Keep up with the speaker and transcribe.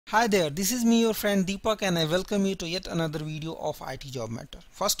Hi there, this is me your friend Deepak and I welcome you to yet another video of IT Job Matter.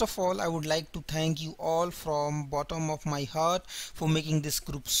 First of all, I would like to thank you all from bottom of my heart for making this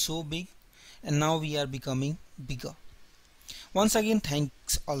group so big, and now we are becoming bigger. Once again,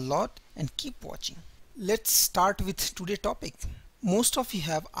 thanks a lot and keep watching. Let's start with today's topic. Most of you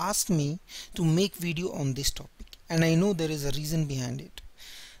have asked me to make video on this topic and I know there is a reason behind it.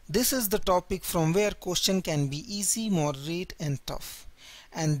 This is the topic from where question can be easy, moderate and tough.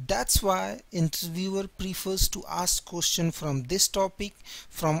 And that's why interviewer prefers to ask question from this topic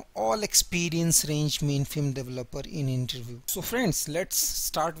from all experience range mainframe developer in interview. So friends, let's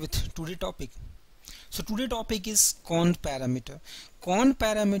start with today's topic. So today's topic is COND parameter. COND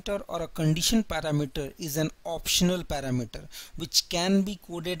parameter or a condition parameter is an optional parameter which can be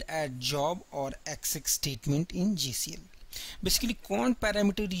coded as JOB or EXEC statement in GCL. Basically, COND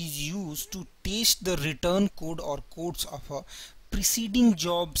parameter is used to test the return code or codes of a preceding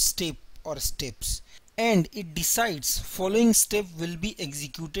job step or steps, and it decides following step will be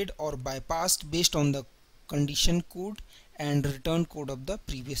executed or bypassed based on the condition code and return code of the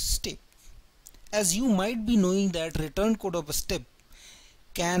previous step. As you might be knowing that return code of a step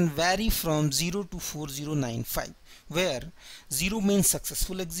can vary from 0 to 4095, where 0 means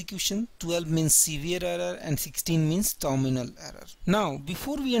successful execution, 12 means severe error and 16 means terminal error. Now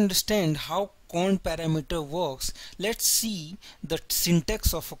before we understand how COND parameter works, let's see the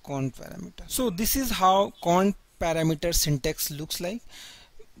syntax of a COND parameter. So this is how COND parameter syntax looks like.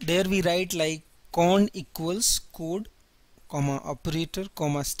 There we write like COND equals code, comma operator,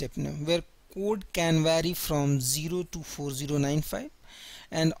 comma step name, where code can vary from 0 to 4095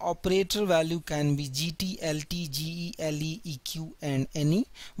 and operator value can be GT, LT, GE, LE, EQ and NE,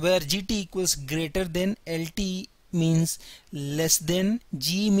 where GT equals greater than, LT means less than,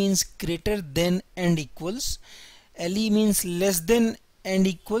 GE means greater than and equals, LE means less than and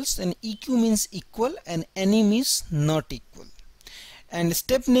equals, and EQ means equal, and NE means not equal. And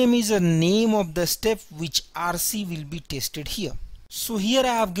step name is a name of the step which RC will be tested here. So here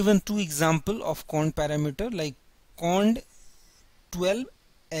I have given two examples of COND parameter like COND 12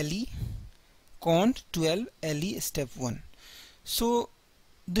 LE, COND 12 LE step 1. So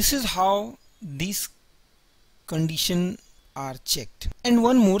this is how these conditions are checked. And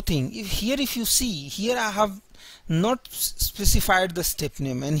one more thing, if you see here I have not specified the step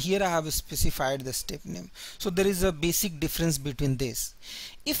name and here I have specified the step name. So there is a basic difference between this.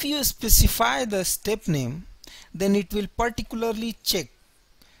 If you specify the step name, then it will particularly check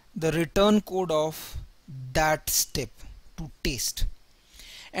the return code of that step to test.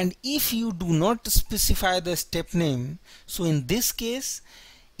 And if you do not specify the step name, so in this case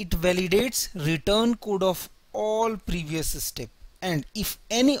it validates return code of all previous step, and if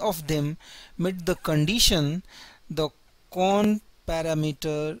any of them met the condition, the COND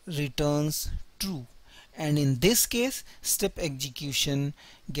parameter returns true, and in this case step execution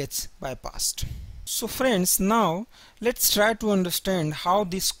gets bypassed. So friends, now let's try to understand how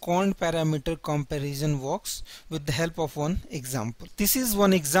this COND parameter comparison works with the help of one example. This is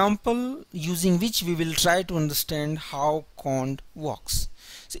one example using which we will try to understand how COND works.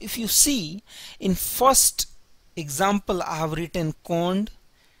 So if you see in first example I have written COND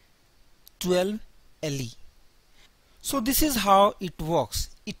 12 LE. So this is how it works.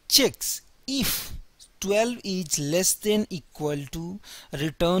 It checks if 12 is less than equal to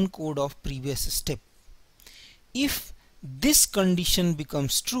return code of previous step. If this condition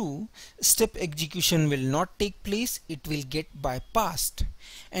becomes true, step execution will not take place, it will get bypassed.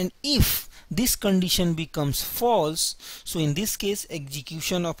 And if this condition becomes false, so in this case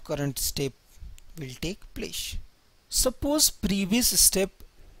execution of current step will take place. Suppose previous step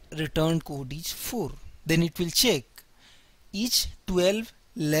return code is 4, then it will check is 12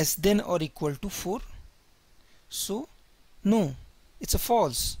 less than or equal to 4. So no, it's a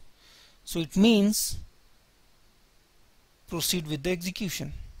false, so it means proceed with the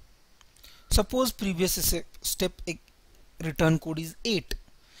execution. Suppose previous step return code is 8,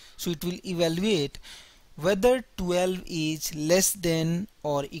 so it will evaluate whether 12 is less than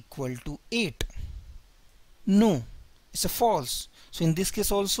or equal to 8. No, it's a false, so in this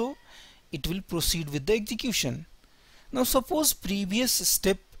case also it will proceed with the execution. Now suppose previous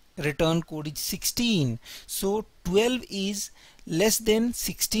step return code is 16, so 12 is less than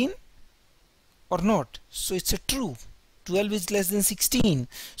 16 or not, so it's a true, 12 is less than 16.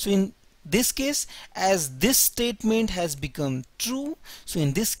 So in this case, as this statement has become true, so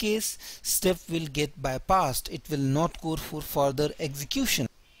in this case step will get bypassed, it will not go for further execution.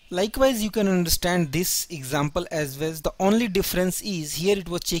 Likewise, you can understand this example as well. The only difference is here it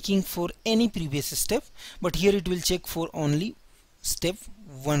was checking for any previous step, but here it will check for only step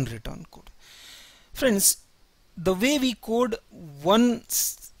one return code. Friends, the way we code one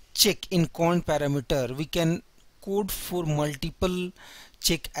check in COND parameter, we can code for multiple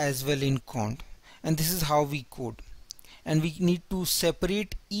check as well in COND, and this is how we code. And we need to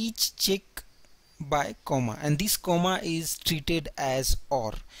separate each check by comma, and this comma is treated as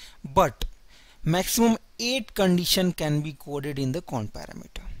OR, but maximum 8 condition can be coded in the COND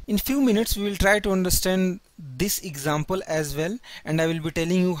parameter. In few minutes we will try to understand this example as well, and I will be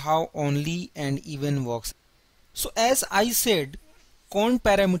telling you how only and even works. So as I said, COND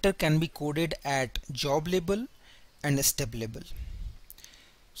parameter can be coded at job label and step label.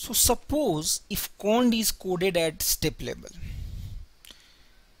 So suppose if COND is coded at step level,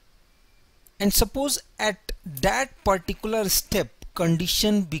 and suppose at that particular step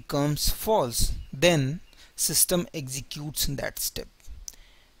condition becomes false, then system executes that step.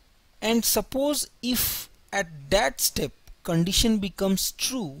 And suppose if at that step condition becomes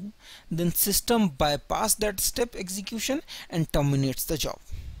true, then system bypass that step execution and terminates the job.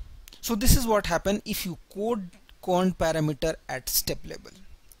 So this is what happens if you code COND parameter at step level.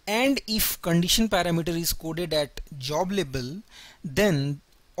 And if condition parameter is coded at job level, then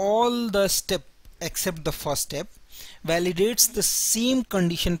all the step except the first step validates the same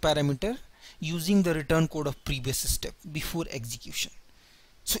condition parameter using the return code of previous step before execution.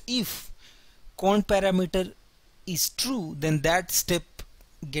 So if COND parameter is true, then that step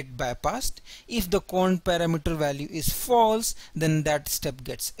get bypassed. If the COND parameter value is false, then that step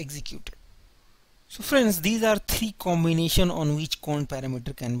gets executed. So friends, these are three combinations on which COND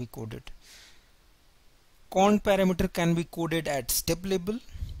parameter can be coded. COND parameter can be coded at step level,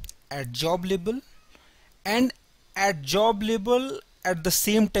 at job level, and at job level at the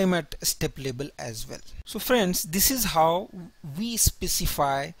same time at step level as well. So friends, this is how we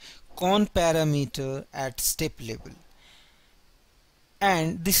specify COND parameter at step level,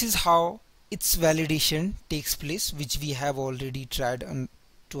 and this is how its validation takes place, which we have already tried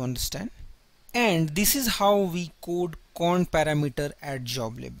to understand. And this is how we code COND parameter at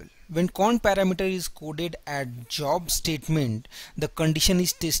job level. When COND parameter is coded at job statement, the condition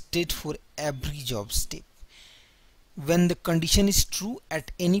is tested for every job step. When the condition is true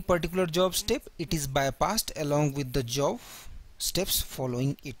at any particular job step, it is bypassed along with the job steps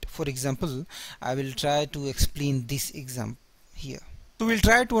following it. For example, I will try to explain this example here. So we'll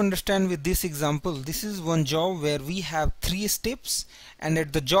try to understand with this example. This is one job where we have 3 steps, and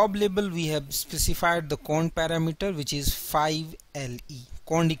at the job level we have specified the COND parameter, which is 5LE.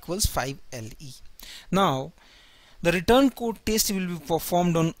 COND equals 5LE. Now the return code test will be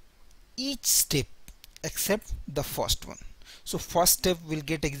performed on each step except the first one. So first step will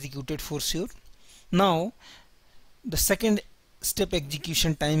get executed for sure. Now the second step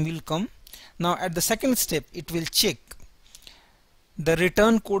execution time will come. Now at the second step it will check the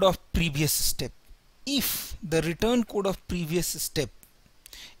return code of previous step. If the return code of previous step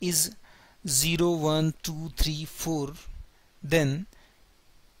is 0, 1, 2, 3, 4, then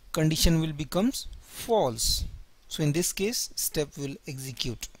condition will becomes false. So in this case step will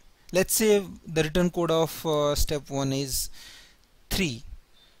execute. Let's say the return code of step 1 is 3.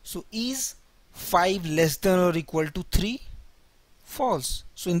 So is 5 less than or equal to 3? False.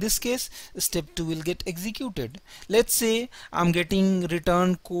 So in this case step 2 will get executed. Let's say I'm getting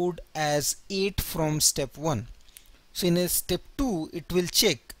return code as 8 from step 1. So in a step 2 it will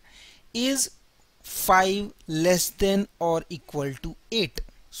check is 5 less than or equal to 8.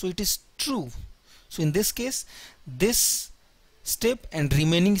 So it is true. So in this case this step and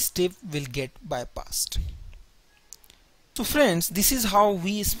remaining step will get bypassed. So friends, this is how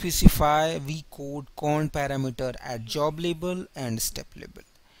we code COND parameter at job level and step level.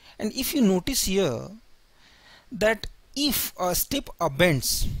 And if you notice here that if a step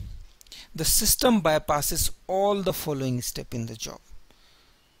abandons, the system bypasses all the following step in the job.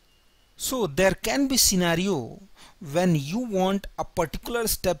 So there can be scenario when you want a particular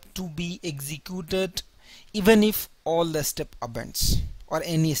step to be executed even if all the step abandons or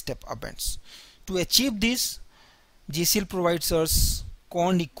any step abandons. To achieve this, JCL provides us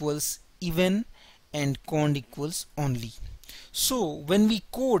COND equals even and COND equals only. So when we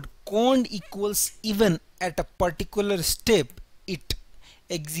code COND equals even at a particular step, it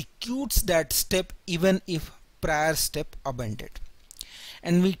executes that step even if prior step abandoned.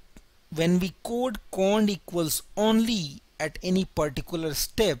 And when we code COND equals only at any particular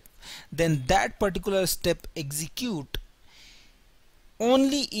step, then that particular step execute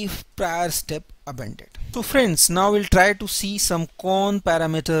only if prior step abandoned. So friends, now we'll try to see some COND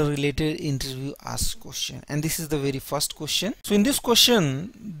parameter related interview asked question, and this is the very first question. So in this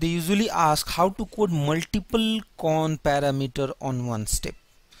question they usually ask how to code multiple COND parameter on one step.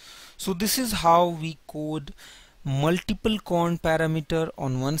 So this is how we code multiple COND parameter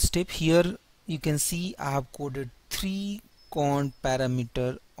on one step. Here you can see I have coded 3 COND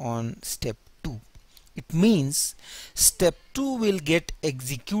parameter on step 2. It means step 2 will get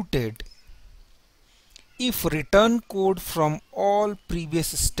executed if return code from all previous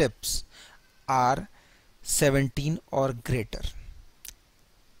steps are 17 or greater,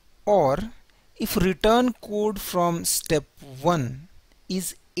 or if return code from step 1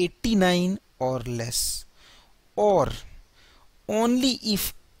 is 89 or less, or only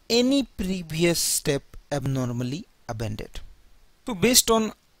if any previous step abnormally abandoned. So based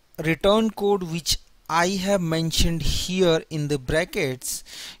on return code which I have mentioned here in the brackets,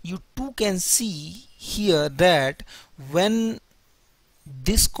 you too can see here that when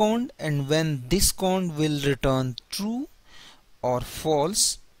this COND and when this COND will return true or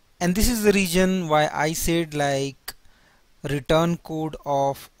false. And this is the reason why I said like return code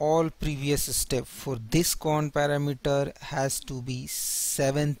of all previous step for this COND parameter has to be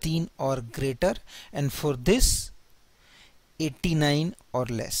 17 or greater, and for this 89 or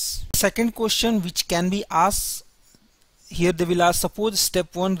less. Second question which can be asked here, they will ask, suppose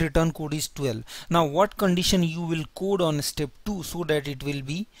step 1 return code is 12. Now what condition you will code on step 2 so that it will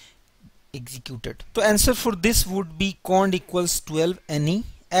be executed? So answer for this would be COND equals 12 any,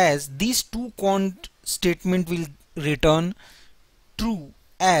 as these two COND statement will return true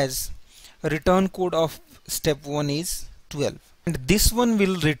as return code of step 1 is 12, and this one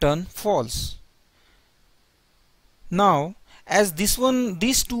will return false. Now as these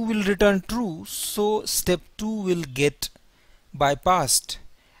two will return true, so step 2 will get bypassed,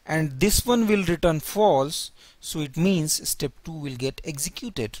 and this one will return false, so it means step 2 will get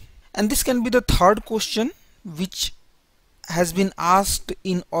executed. And this can be the third question which has been asked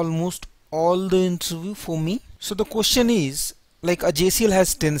in almost all the interview for me. So the question is like a JCL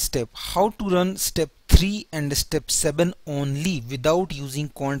has 10 steps, how to run step 3 and step 7 only without using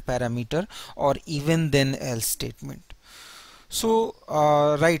COND parameter or even then else statement. So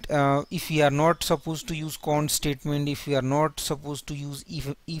if we are not supposed to use COND statement, if we are not supposed to use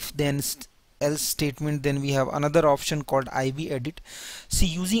if then else statement, then we have another option called IB edit. See,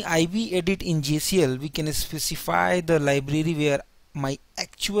 using IB edit in JCL, we can specify the library where my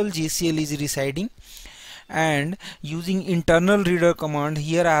actual JCL is residing, and using internal reader command,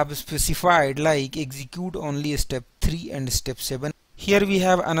 here I have specified like execute only step 3 and step 7. Here we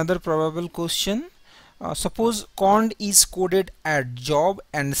have another probable question. Suppose COND is coded at job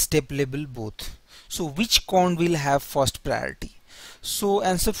and step level both. So which COND will have first priority? So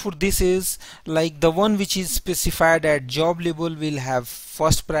answer for this is like the one which is specified at job level will have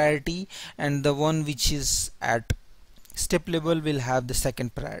first priority, and the one which is at step level will have the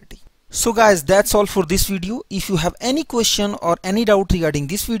second priority. So guys, that's all for this video. If you have any question or any doubt regarding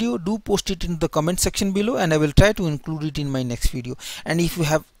this video, do post it in the comment section below and I will try to include it in my next video. And if you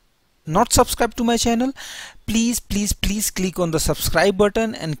have not subscribed to my channel, please click on the subscribe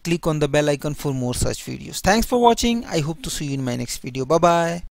button and click on the bell icon for more such videos. Thanks for watching. I hope to see you in my next video. Bye bye.